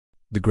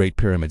The Great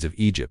Pyramids of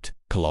Egypt,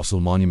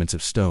 colossal monuments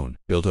of stone,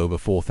 built over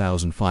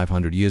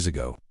 4,500 years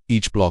ago.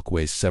 Each block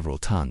weighs several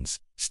tons,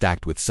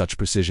 stacked with such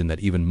precision that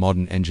even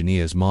modern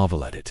engineers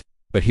marvel at it.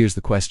 But here's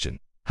the question: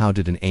 how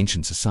did an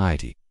ancient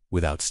society,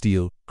 without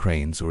steel,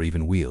 cranes, or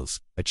even wheels,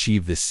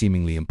 achieve this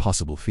seemingly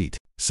impossible feat?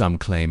 Some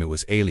claim it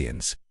was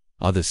aliens,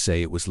 others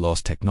say it was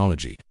lost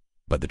technology.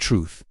 But the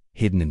truth,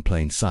 hidden in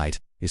plain sight,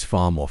 is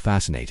far more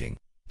fascinating.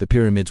 The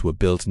pyramids were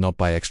built not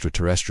by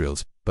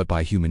extraterrestrials, but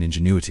by human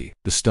ingenuity.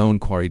 The stone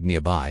quarried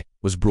nearby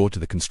was brought to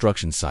the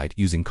construction site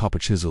using copper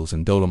chisels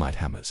and dolomite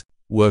hammers.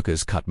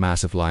 Workers cut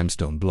massive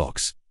limestone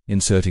blocks,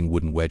 inserting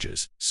wooden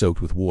wedges,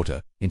 soaked with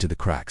water, into the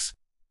cracks.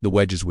 The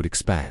wedges would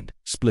expand,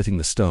 splitting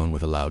the stone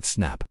with a loud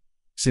snap.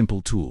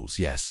 Simple tools,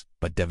 yes,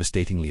 but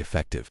devastatingly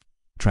effective.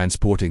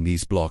 Transporting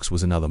these blocks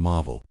was another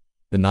marvel.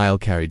 The Nile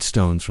carried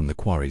stones from the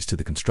quarries to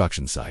the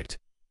construction site.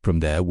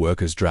 From there,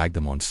 workers dragged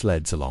them on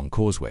sleds along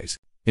causeways.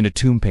 In a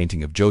tomb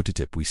painting of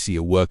Jototip, we see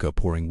a worker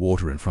pouring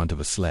water in front of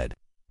a sled.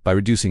 By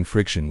reducing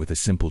friction with a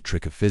simple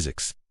trick of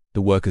physics,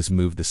 the workers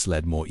moved the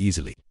sled more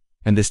easily.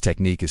 And this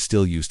technique is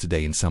still used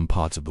today in some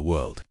parts of the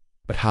world.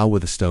 But how were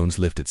the stones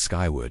lifted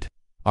skyward?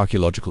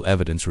 Archaeological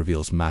evidence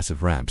reveals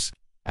massive ramps.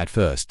 At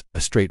first, a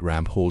straight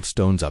ramp hauled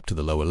stones up to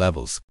the lower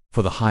levels.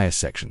 For the higher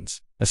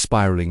sections, a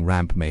spiraling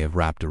ramp may have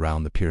wrapped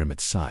around the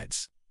pyramid's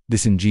sides.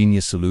 This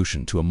ingenious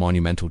solution to a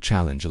monumental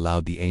challenge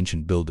allowed the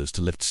ancient builders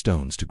to lift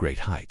stones to great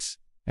heights.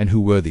 And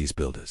who were these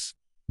builders?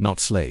 Not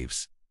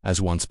slaves,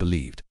 as once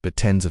believed, but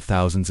tens of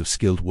thousands of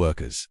skilled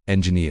workers,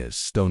 engineers,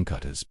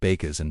 stonecutters,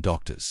 bakers, and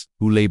doctors,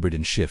 who labored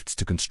in shifts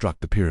to construct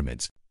the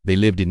pyramids. They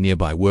lived in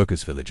nearby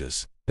workers'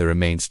 villages. Their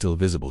remains still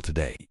visible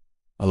today,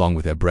 along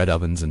with their bread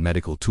ovens and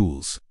medical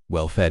tools,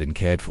 well fed and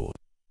cared for.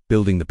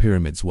 Building the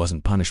pyramids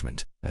wasn't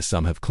punishment, as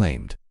some have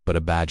claimed, but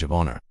a badge of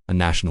honor, a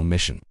national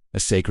mission, a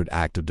sacred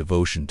act of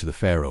devotion to the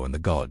pharaoh and the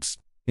gods.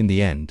 In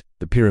the end,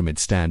 the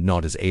pyramids stand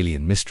not as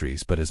alien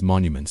mysteries but as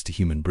monuments to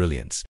human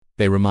brilliance.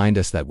 They remind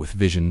us that with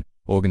vision,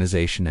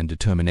 organization, and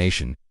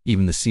determination,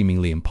 even the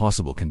seemingly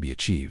impossible can be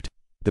achieved.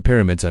 The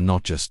pyramids are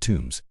not just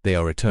tombs, they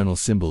are eternal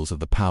symbols of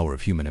the power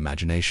of human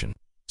imagination.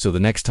 So the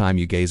next time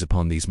you gaze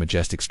upon these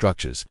majestic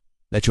structures,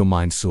 let your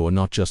mind soar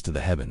not just to the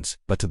heavens,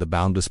 but to the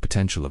boundless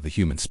potential of the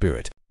human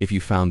spirit. If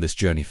you found this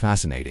journey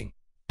fascinating,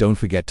 don't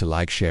forget to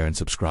like, share, and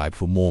subscribe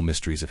for more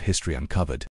mysteries of history uncovered.